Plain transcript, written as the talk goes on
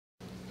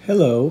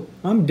Hello,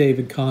 I'm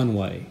David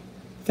Conway.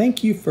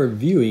 Thank you for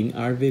viewing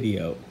our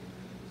video.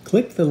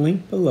 Click the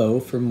link below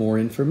for more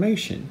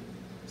information.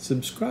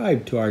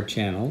 Subscribe to our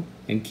channel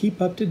and keep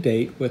up to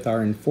date with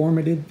our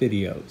informative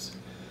videos.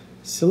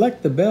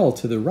 Select the bell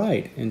to the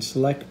right and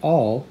select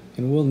all,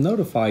 and we'll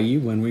notify you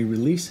when we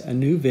release a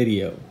new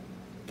video.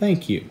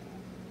 Thank you.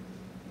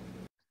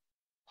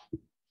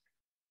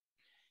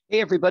 Hey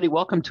everybody,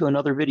 welcome to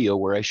another video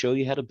where I show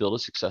you how to build a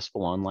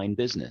successful online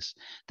business.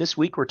 This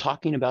week we're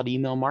talking about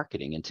email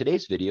marketing, and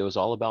today's video is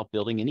all about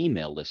building an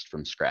email list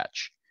from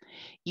scratch.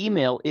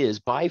 Email is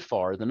by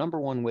far the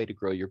 #1 way to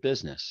grow your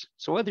business.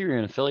 So whether you're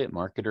an affiliate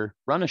marketer,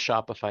 run a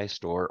Shopify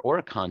store, or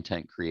a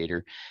content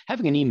creator,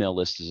 having an email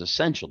list is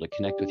essential to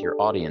connect with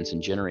your audience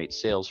and generate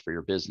sales for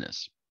your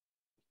business.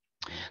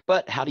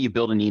 But how do you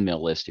build an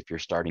email list if you're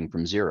starting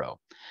from zero?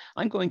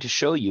 I'm going to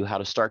show you how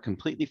to start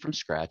completely from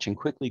scratch and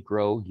quickly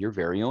grow your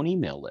very own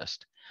email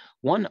list.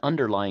 One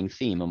underlying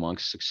theme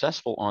amongst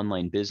successful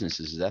online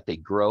businesses is that they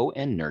grow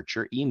and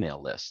nurture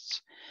email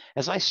lists.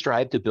 As I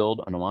strive to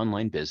build an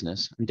online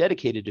business, I'm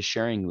dedicated to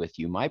sharing with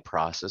you my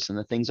process and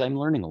the things I'm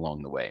learning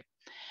along the way.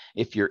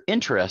 If you're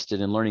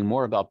interested in learning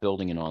more about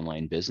building an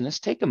online business,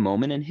 take a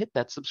moment and hit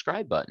that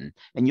subscribe button,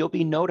 and you'll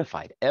be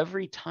notified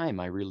every time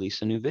I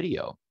release a new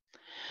video.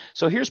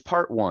 So here's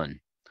part one.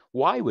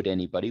 Why would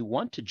anybody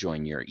want to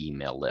join your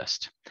email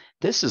list?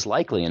 This is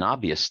likely an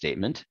obvious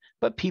statement,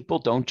 but people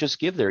don't just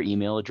give their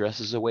email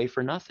addresses away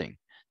for nothing.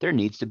 There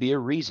needs to be a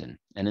reason,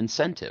 an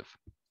incentive.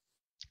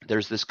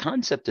 There's this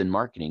concept in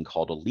marketing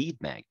called a lead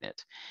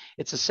magnet.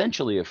 It's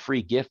essentially a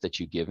free gift that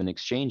you give in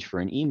exchange for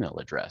an email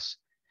address.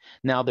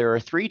 Now, there are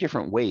 3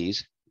 different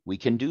ways we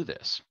can do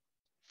this.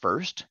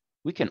 First,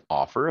 we can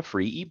offer a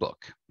free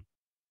ebook.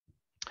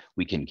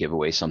 We can give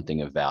away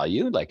something of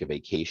value, like a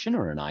vacation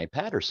or an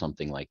iPad or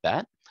something like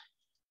that.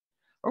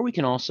 Or we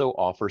can also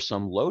offer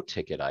some low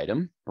ticket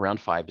item around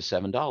 $5 to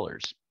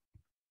 $7.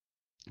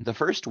 The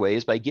first way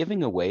is by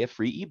giving away a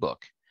free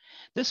ebook.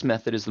 This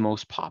method is the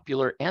most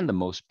popular and the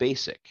most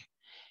basic.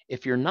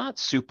 If you're not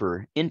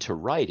super into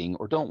writing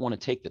or don't want to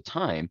take the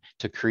time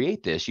to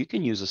create this, you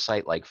can use a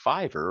site like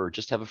Fiverr or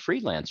just have a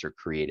freelancer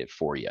create it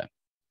for you.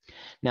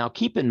 Now,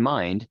 keep in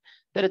mind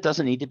that it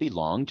doesn't need to be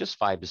long, just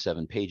 5 to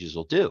 7 pages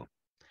will do.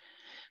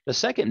 The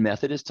second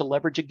method is to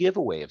leverage a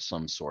giveaway of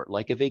some sort,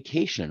 like a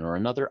vacation or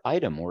another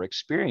item or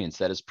experience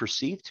that is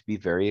perceived to be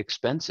very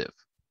expensive.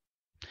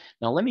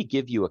 Now, let me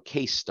give you a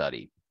case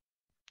study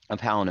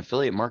of how an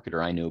affiliate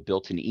marketer I know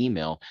built an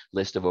email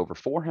list of over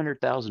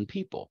 400,000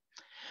 people.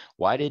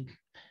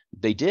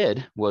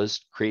 Was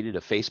created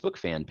a Facebook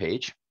fan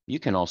page. You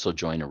can also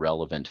join a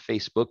relevant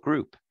Facebook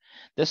group.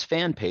 This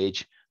fan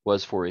page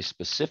was for a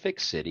specific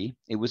city.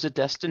 It was a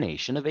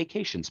destination, a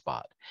vacation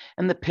spot.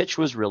 And the pitch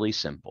was really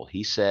simple.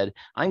 He said,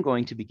 I'm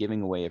going to be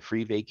giving away a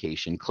free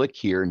vacation. Click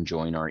here and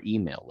join our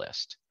email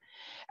list.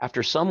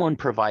 After someone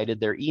provided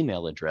their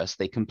email address,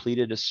 they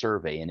completed a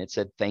survey and it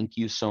said, thank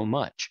you so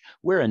much.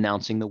 We're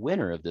announcing the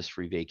winner of this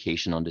free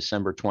vacation on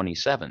December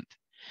 27th.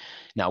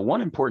 Now,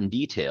 one important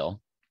detail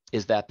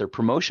is that their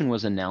promotion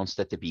was announced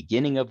at the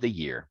beginning of the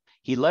year.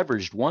 He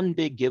leveraged one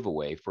big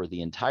giveaway for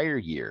the entire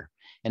year,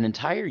 an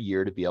entire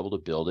year to be able to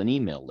build an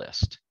email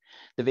list.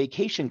 The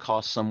vacation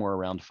cost somewhere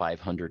around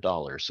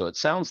 $500. So it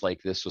sounds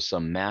like this was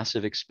some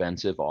massive,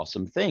 expensive,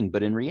 awesome thing,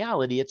 but in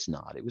reality, it's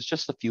not. It was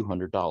just a few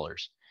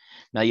 $100s.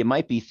 Now you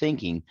might be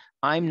thinking,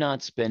 I'm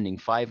not spending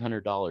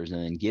 $500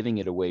 and then giving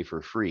it away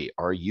for free.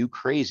 Are you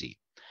crazy?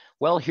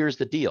 Well, here's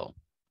the deal.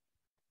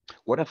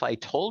 What if I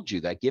told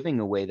you that giving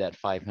away that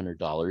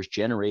 $500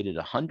 generated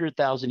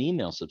 100,000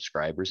 email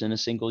subscribers in a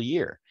single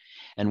year?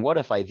 And what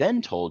if I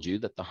then told you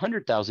that the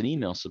 100,000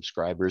 email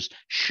subscribers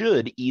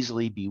should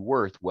easily be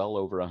worth well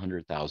over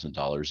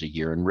 $100,000 a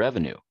year in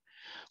revenue?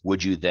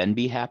 Would you then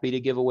be happy to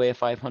give away a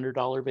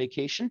 $500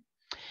 vacation?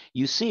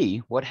 You see,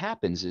 what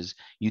happens is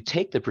you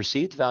take the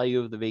perceived value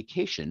of the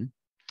vacation.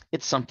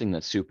 It's something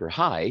that's super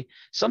high,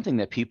 something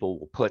that people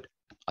will put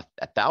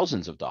at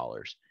thousands of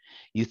dollars.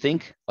 You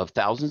think of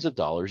thousands of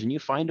dollars and you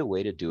find a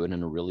way to do it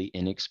in a really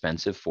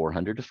inexpensive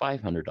 $400 to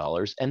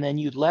 $500, and then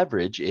you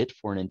leverage it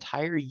for an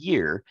entire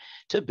year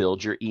to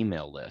build your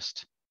email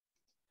list.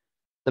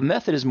 The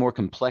method is more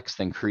complex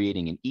than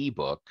creating an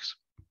ebook,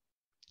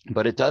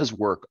 but it does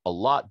work a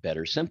lot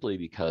better simply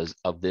because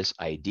of this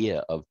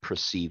idea of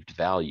perceived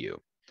value.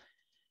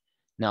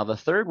 Now, the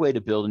third way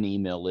to build an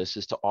email list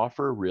is to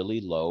offer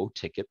really low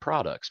ticket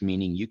products,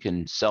 meaning you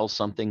can sell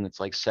something that's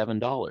like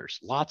 $7.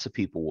 Lots of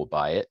people will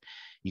buy it.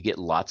 You get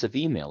lots of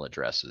email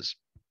addresses.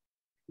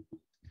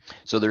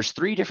 So there's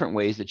 3 different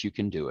ways that you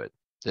can do it.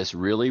 This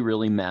really,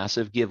 really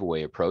massive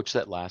giveaway approach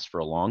that lasts for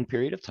a long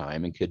period of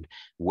time and could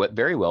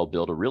very well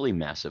build a really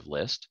massive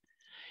list.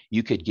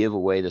 You could give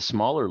away the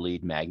smaller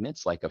lead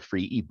magnets like a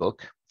free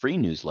ebook, free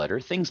newsletter,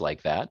 things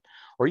like that.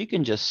 Or you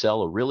can just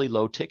sell a really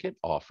low ticket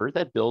offer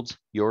that builds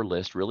your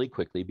list really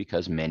quickly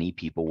because many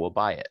people will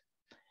buy it.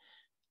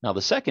 Now,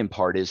 the second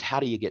part is, how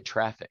do you get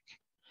traffic?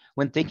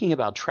 When thinking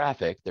about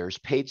traffic, there's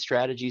paid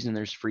strategies and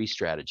there's free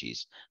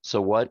strategies. So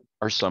what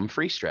are some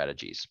free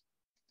strategies?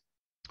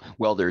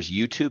 Well, there's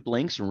YouTube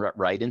links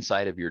right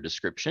inside of your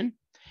description.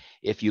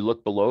 If you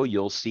look below,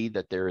 you'll see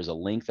that there is a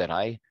link that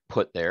I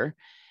put there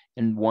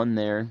and one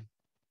there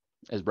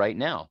is right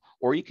now.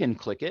 Or you can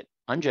click it.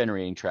 I'm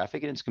generating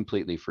traffic and it's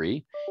completely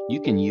free.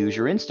 You can use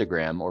your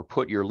Instagram or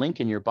put your link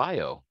in your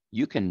bio.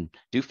 You can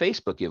do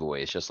Facebook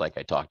giveaways, just like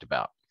I talked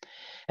about.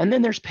 And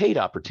then there's paid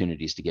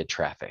opportunities to get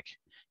traffic.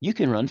 You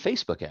can run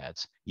Facebook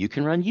ads. You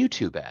can run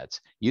YouTube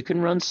ads. You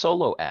can run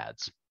solo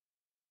ads.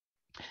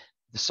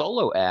 The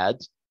solo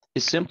ads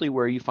is simply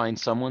where you find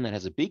someone that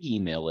has a big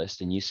email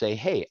list and you say,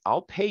 hey,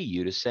 I'll pay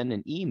you to send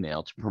an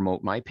email to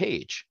promote my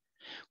page.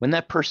 When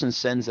that person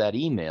sends that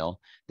email,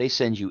 they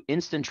send you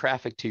instant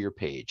traffic to your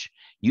page.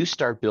 You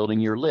start building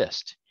your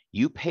list.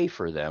 You pay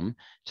for them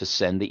to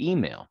send the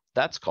email.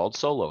 That's called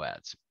solo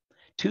ads.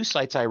 Two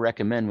sites I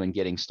recommend when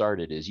getting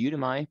started is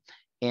Udemy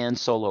and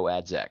Solo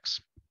Ads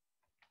X.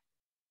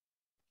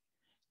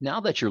 Now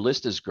that your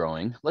list is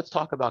growing, let's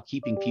talk about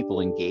keeping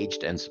people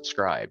engaged and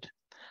subscribed.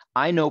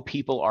 I know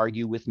people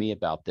argue with me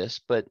about this,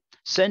 but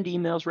send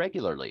emails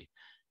regularly.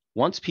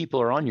 Once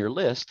people are on your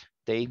list,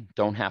 they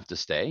don't have to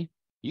stay.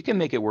 You can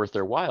make it worth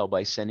their while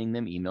by sending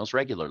them emails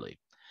regularly.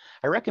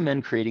 I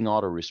recommend creating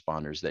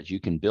autoresponders that you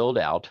can build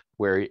out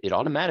where it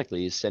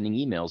automatically is sending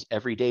emails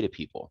every day to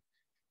people.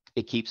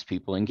 It keeps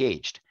people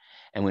engaged.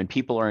 And when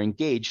people are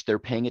engaged, they're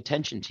paying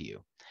attention to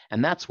you.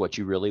 And that's what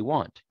you really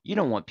want. You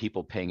don't want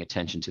people paying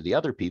attention to the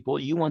other people.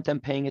 You want them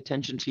paying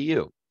attention to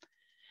you.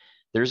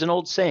 There's an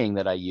old saying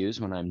that I use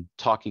when I'm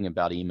talking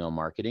about email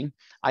marketing.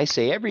 I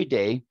say every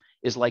day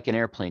is like an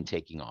airplane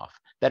taking off.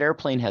 That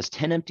airplane has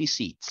 10 empty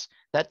seats.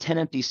 That 10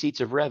 empty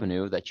seats of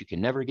revenue that you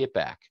can never get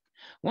back.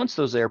 Once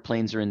those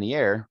airplanes are in the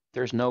air,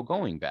 there's no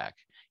going back.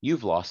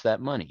 You've lost that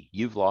money.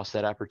 You've lost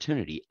that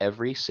opportunity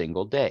every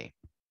single day.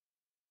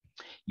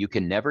 You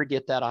can never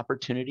get that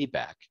opportunity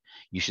back.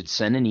 You should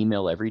send an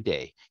email every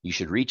day. You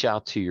should reach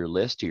out to your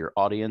list, to your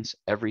audience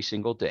every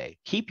single day.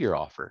 Keep your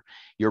offer,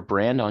 your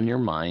brand on your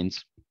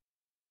minds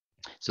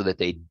so that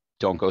they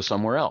don't go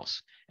somewhere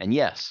else. And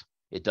yes,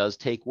 it does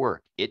take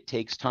work. It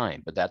takes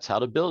time, but that's how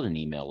to build an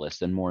email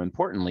list and, more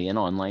importantly, an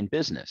online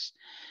business.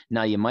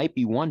 Now, you might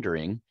be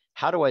wondering,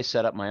 how do I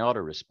set up my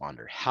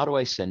autoresponder? How do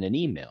I send an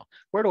email?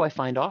 Where do I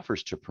find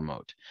offers to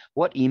promote?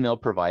 What email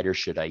provider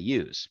should I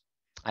use?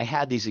 I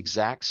had these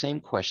exact same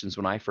questions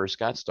when I first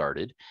got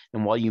started,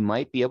 and while you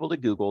might be able to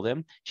Google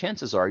them,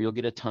 chances are you'll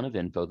get a ton of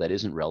info that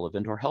isn't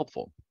relevant or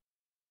helpful.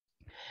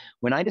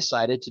 When I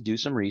decided to do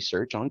some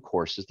research on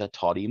courses that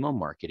taught email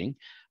marketing,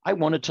 I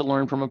wanted to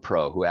learn from a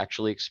pro who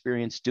actually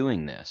experienced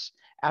doing this.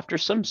 After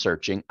some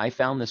searching, I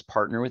found this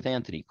Partner with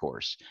Anthony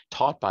course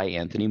taught by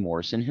Anthony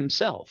Morrison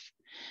himself.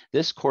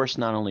 This course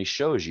not only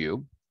shows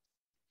you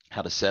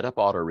how to set up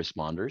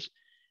autoresponders,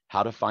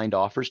 how to find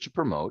offers to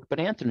promote, but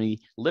Anthony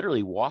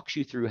literally walks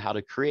you through how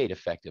to create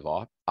effective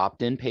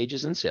opt-in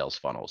pages and sales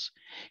funnels.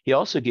 He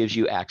also gives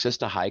you access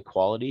to high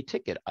quality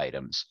ticket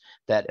items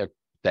that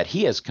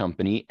he has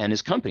company and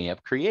his company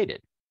have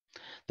created.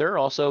 There are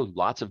also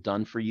lots of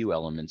done for you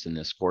elements in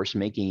this course,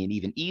 making it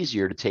even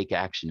easier to take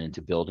action and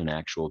to build an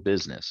actual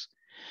business.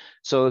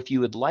 So if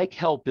you would like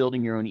help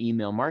building your own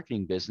email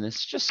marketing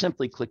business, just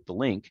simply click the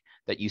link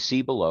that you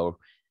see below.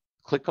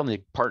 Click on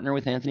the Partner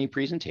with Anthony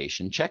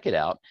presentation, check it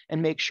out,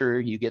 and make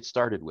sure you get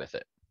started with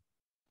it.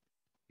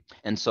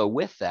 And so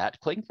with that,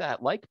 click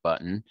that like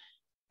button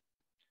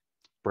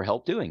for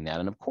help doing that.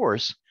 And of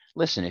course,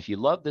 listen, if you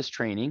love this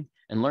training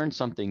and learned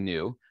something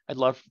new, I'd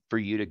love for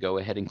you to go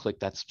ahead and click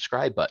that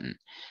subscribe button.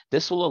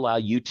 This will allow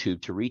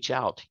YouTube to reach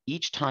out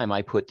each time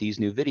I put these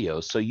new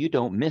videos so you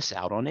don't miss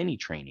out on any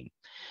training.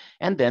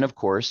 And then, of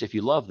course, if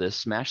you love this,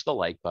 smash the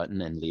like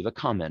button and leave a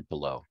comment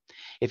below.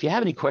 If you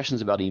have any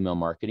questions about email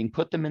marketing,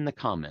 put them in the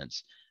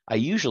comments. I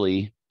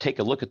usually take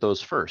a look at those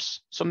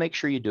first, so make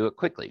sure you do it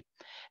quickly.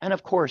 And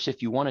of course,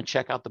 if you want to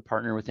check out the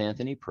Partner with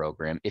Anthony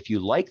program, if you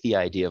like the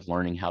idea of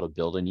learning how to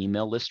build an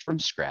email list from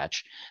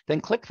scratch,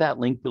 then click that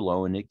link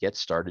below and it gets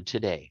started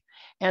today.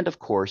 And of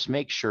course,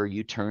 make sure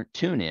you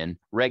tune in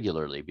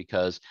regularly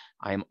because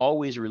I am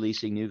always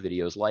releasing new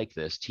videos like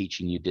this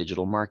teaching you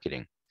digital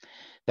marketing.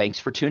 Thanks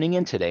for tuning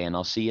in today, and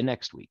I'll see you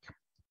next week.